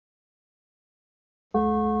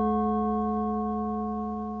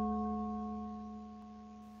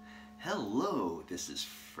Hello, this is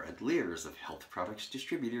Fred Lears of Health Products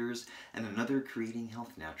Distributors and another Creating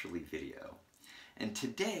Health Naturally video. And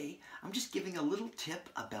today, I'm just giving a little tip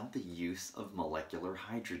about the use of molecular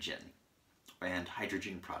hydrogen and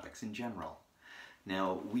hydrogen products in general.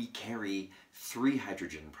 Now, we carry 3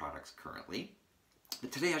 hydrogen products currently,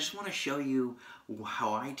 but today I just want to show you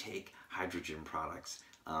how I take hydrogen products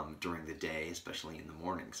during the day, especially in the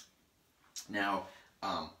mornings. Now,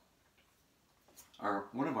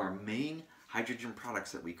 one of our main hydrogen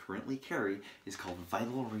products that we currently carry is called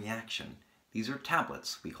Vital Reaction. These are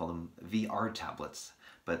tablets. We call them VR tablets,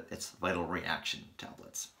 but it's Vital Reaction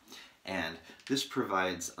tablets. And this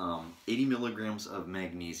provides 80 milligrams of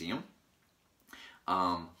magnesium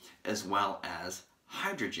as well as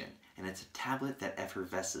hydrogen. And it's a tablet that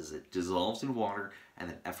effervesces. It dissolves in water and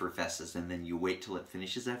then effervesces, and then you wait till it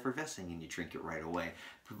finishes effervescing and you drink it right away.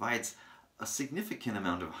 It provides a significant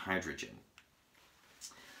amount of hydrogen.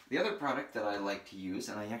 The other product that I like to use,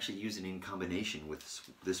 and I actually use it in combination with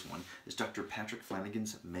this one, is Dr. Patrick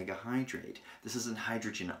Flanagan's Mega Hydrate. This is a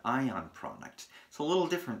hydrogen ion product. It's a little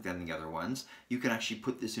different than the other ones. You can actually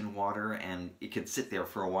put this in water and it can sit there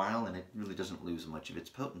for a while and it really doesn't lose much of its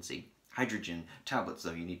potency. Hydrogen tablets,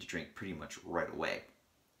 though, you need to drink pretty much right away.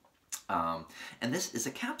 And this is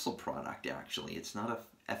a capsule product, actually. It's not an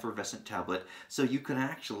effervescent tablet, so you can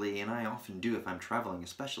actually, and I often do if I'm traveling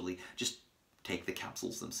especially, just take the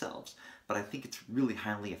capsules themselves. But I think it's really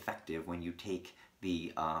highly effective when you take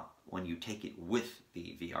it with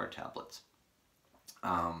the VR tablets.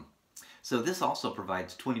 So this also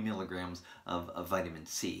provides 20 milligrams of vitamin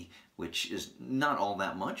C, which is not all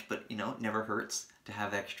that much, but you know, it never hurts to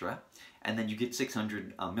have extra. And then you get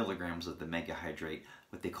 600 milligrams of the Mega Hydrate,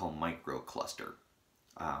 what they call micro cluster,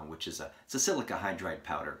 which is it's a silica hydride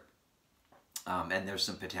powder. And there's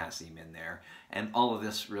some potassium in there. And all of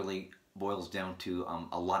this really boils down to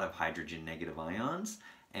a lot of hydrogen negative ions,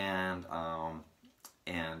 and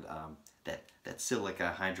that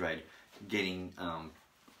silica hydride getting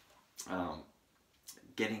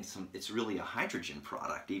some. It's really a hydrogen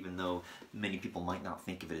product, even though many people might not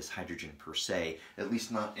think of it as hydrogen per se, at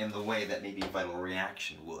least not in the way that maybe Vital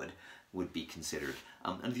Reaction would be considered.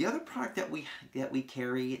 And the other product that we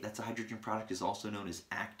carry that's a hydrogen product is also known as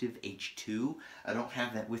Active H2. I don't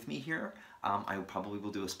have that with me here. I probably will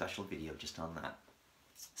do a special video just on that.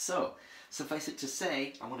 So, suffice it to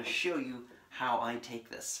say, I want to show you how I take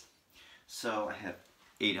this. So I have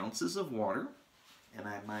 8 ounces of water, and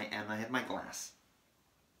I have my glass.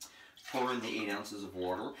 Pour in the 8 ounces of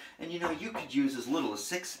water, and you know, you could use as little as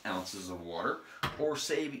 6 ounces of water, or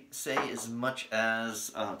say as much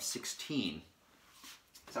as 16.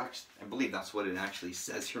 I believe that's what it actually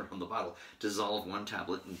says here on the bottle. Dissolve 1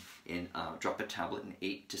 tablet and drop a tablet in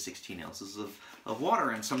 8 to 16 ounces of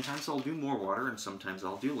water. And sometimes I'll do more water and sometimes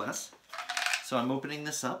I'll do less. So I'm opening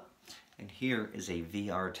this up, and here is a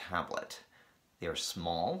VR tablet. They're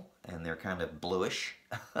small and they're kind of bluish.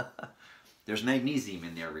 There's magnesium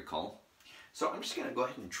in there, recall. So I'm just going to go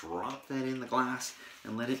ahead and drop that in the glass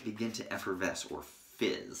and let it begin to effervesce or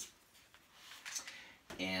fizz.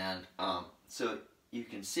 And so you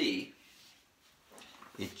can see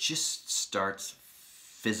it just starts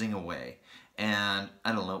fizzing away, and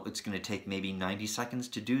I don't know, it's going to take maybe 90 seconds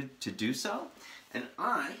to do so, and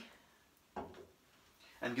I'm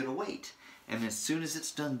going to wait, and as soon as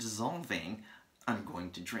it's done dissolving, I'm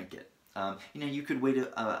going to drink it. You know, you could wait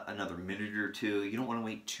another minute or two. You don't want to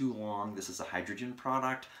wait too long. This is a hydrogen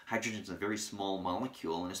product. Hydrogen is a very small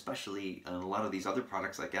molecule, and especially a lot of these other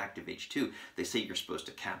products like Active H2, they say you're supposed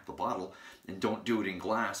to cap the bottle, and don't do it in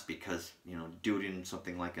glass because, you know, do it in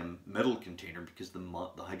something like a metal container because the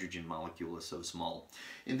hydrogen molecule is so small.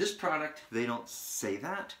 In this product, they don't say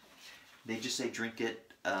that. They just say drink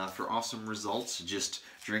it for awesome results. Just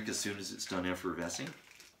drink as soon as it's done effervescing.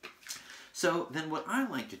 So then what I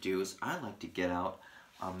like to do is I like to get out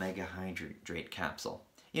a Mega Hydrate capsule.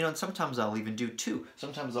 You know, and sometimes I'll even do 2.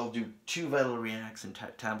 Sometimes I'll do 2 Vital Reaction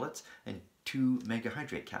tablets and 2 Mega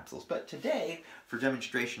Hydrate capsules. But today, for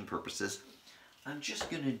demonstration purposes, I'm just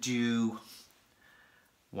going to do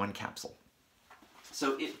 1 capsule.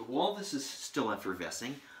 So while this is still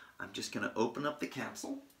effervescing, I'm just going to open up the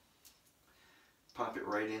capsule, pop it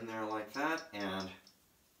right in there like that, and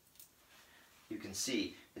you can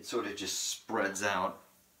see it sort of just spreads out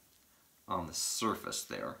on the surface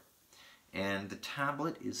there. And the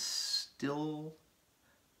tablet is still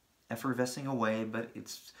effervescing away, but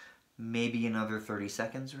it's maybe another 30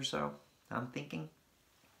 seconds or so, I'm thinking.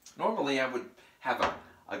 Normally I would have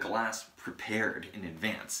a glass prepared in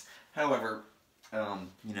advance. However,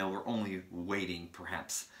 you know, we're only waiting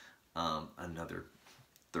perhaps another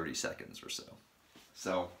 30 seconds or so.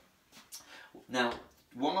 So Now,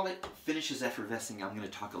 while it finishes effervescing, I'm going to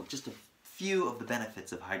talk just a few of the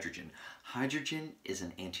benefits of hydrogen. Hydrogen is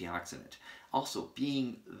an antioxidant. Also,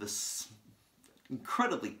 being this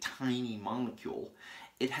incredibly tiny molecule,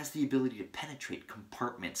 it has the ability to penetrate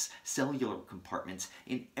compartments, cellular compartments,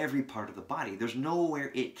 in every part of the body. There's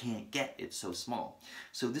nowhere it can't get, it's so small.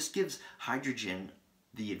 So this gives hydrogen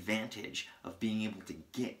the advantage of being able to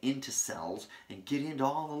get into cells and get into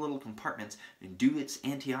all the little compartments and do its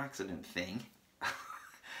antioxidant thing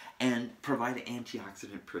and provide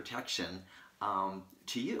antioxidant protection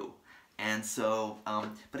to you. And so,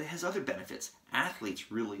 but it has other benefits.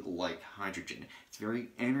 Athletes really like hydrogen. It's very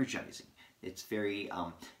energizing. It's very,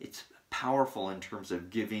 it's powerful in terms of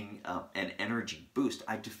giving an energy boost.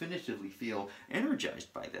 I definitively feel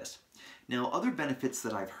energized by this. Now, other benefits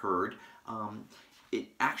that I've heard, it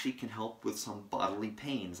actually can help with some bodily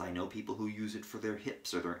pains. I know people who use it for their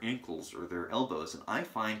hips or their ankles or their elbows, and I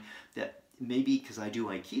find that maybe because I do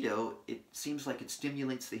Aikido, it seems like it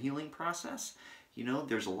stimulates the healing process. You know,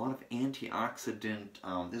 there's a lot of antioxidant,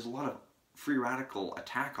 there's a lot of free radical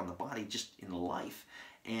attack on the body just in life.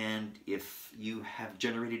 And if you have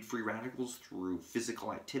generated free radicals through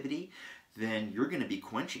physical activity, then you're going to be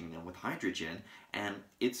quenching them with hydrogen, and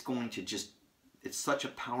it's going to just, it's such a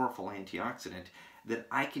powerful antioxidant that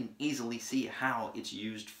I can easily see how it's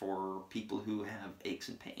used for people who have aches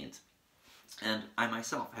and pains. And I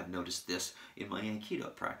myself have noticed this in my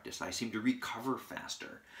Aikido practice. I seem to recover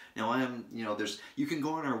faster. Now you can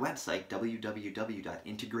go on our website,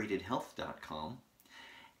 www.integratedhealth.com,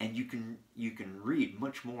 and you can read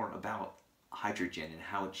much more about hydrogen and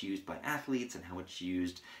how it's used by athletes and how it's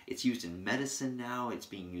used. It's used in medicine now. It's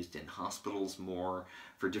being used in hospitals more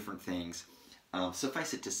for different things.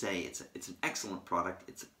 Suffice it to say, it's an excellent product.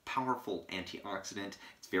 It's a powerful antioxidant.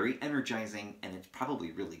 It's very energizing, and it's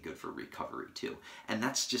probably really good for recovery too. And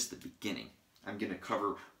that's just the beginning.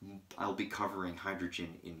 I'll be covering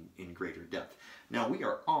hydrogen in greater depth. Now we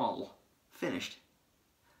are all finished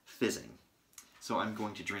fizzing. So I'm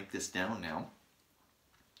going to drink this down now.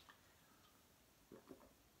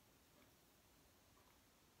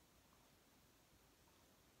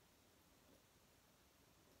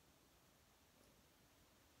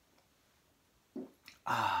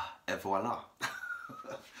 Ah, et voila.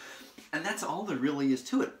 And that's all there really is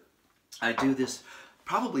to it. I do this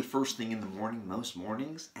probably first thing in the morning, most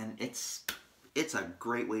mornings, and it's a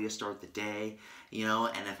great way to start the day, you know,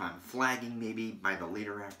 and if I'm flagging maybe by the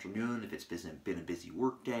later afternoon, if it's been a busy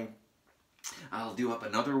work day, I'll do up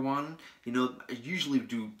another one. You know, I usually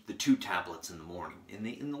do the 2 tablets in the morning.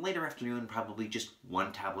 In the later afternoon, probably just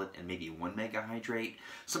 1 tablet and maybe 1 megahydrate.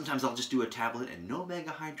 Sometimes I'll just do a tablet and no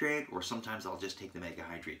megahydrate, or sometimes I'll just take the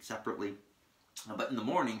megahydrate separately. But in the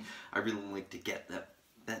morning, I really like to get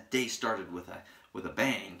that day started with a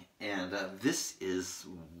bang, and this is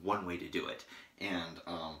one way to do it. And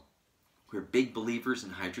we're big believers in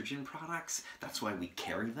hydrogen products. That's why we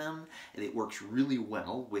carry them, and it works really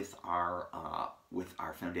well with our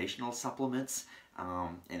foundational supplements,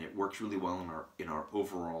 and it works really well in our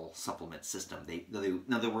overall supplement system.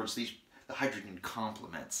 In other words, the hydrogen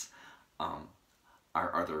complements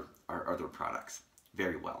our other products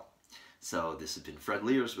very well. So this has been Fred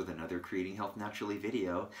Lears with another Creating Health Naturally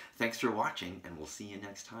video. Thanks for watching, and we'll see you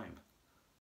next time.